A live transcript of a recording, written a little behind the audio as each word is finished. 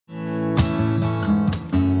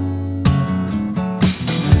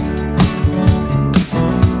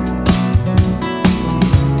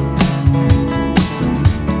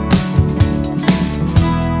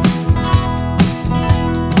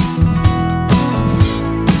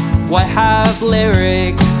Why have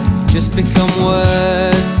lyrics just become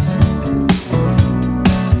words?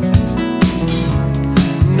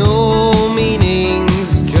 No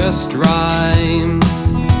meanings, just rhymes.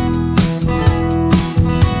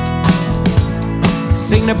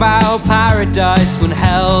 Singing about paradise when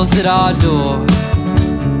hell's at our door.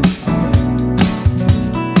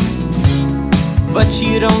 But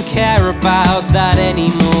you don't care about that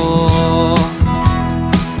anymore.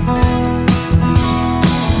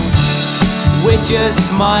 We're just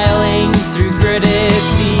smiling through gritted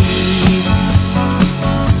teeth,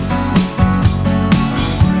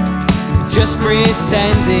 just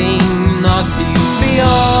pretending not to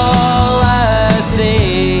feel a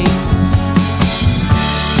thing.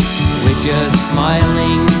 We're just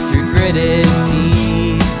smiling through gritted teeth.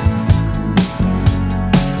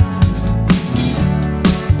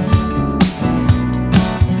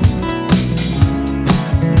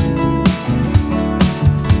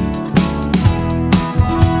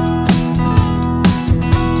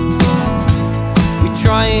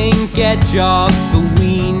 Try and get jobs, but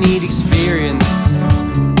we need experience.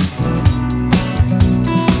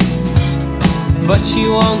 But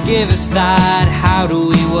you won't give us that, how do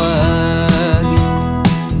we work?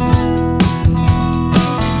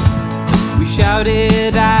 We shout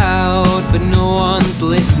it out, but no one's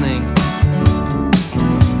listening.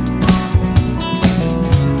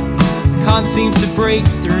 Can't seem to break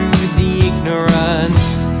through the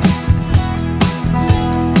ignorance.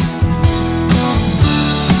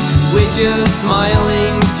 We're just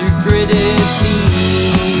smiling through gritted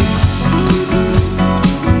teeth,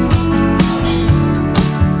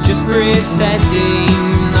 just pretending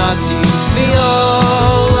not to feel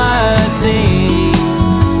a thing.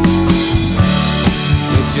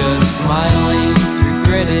 We're just smiling through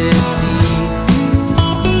gritted teeth.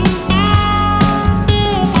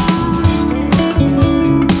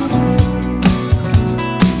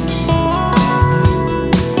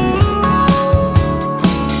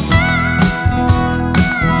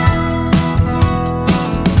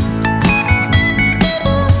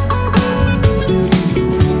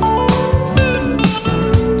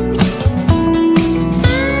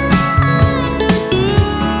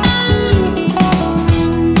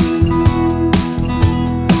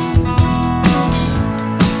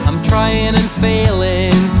 Trying and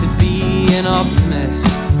failing to be an optimist,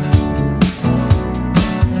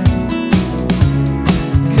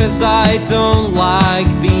 'cause I don't like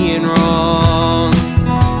being wrong.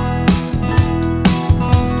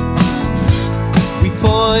 We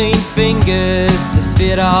point fingers to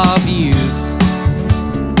fit our views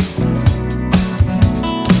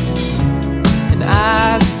and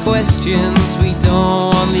ask questions we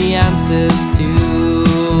don't want the answers to.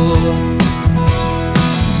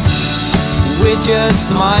 We're just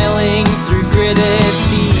smiling through gritted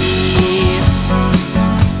teeth,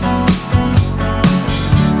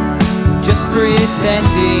 just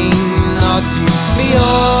pretending not to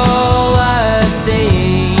feel a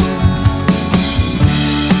thing.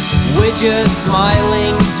 We're just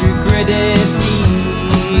smiling through gritted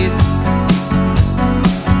teeth,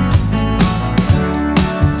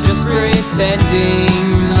 just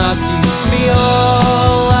pretending not to feel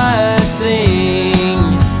a thing.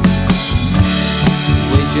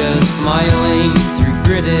 Just smiling through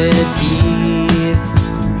gritted teeth.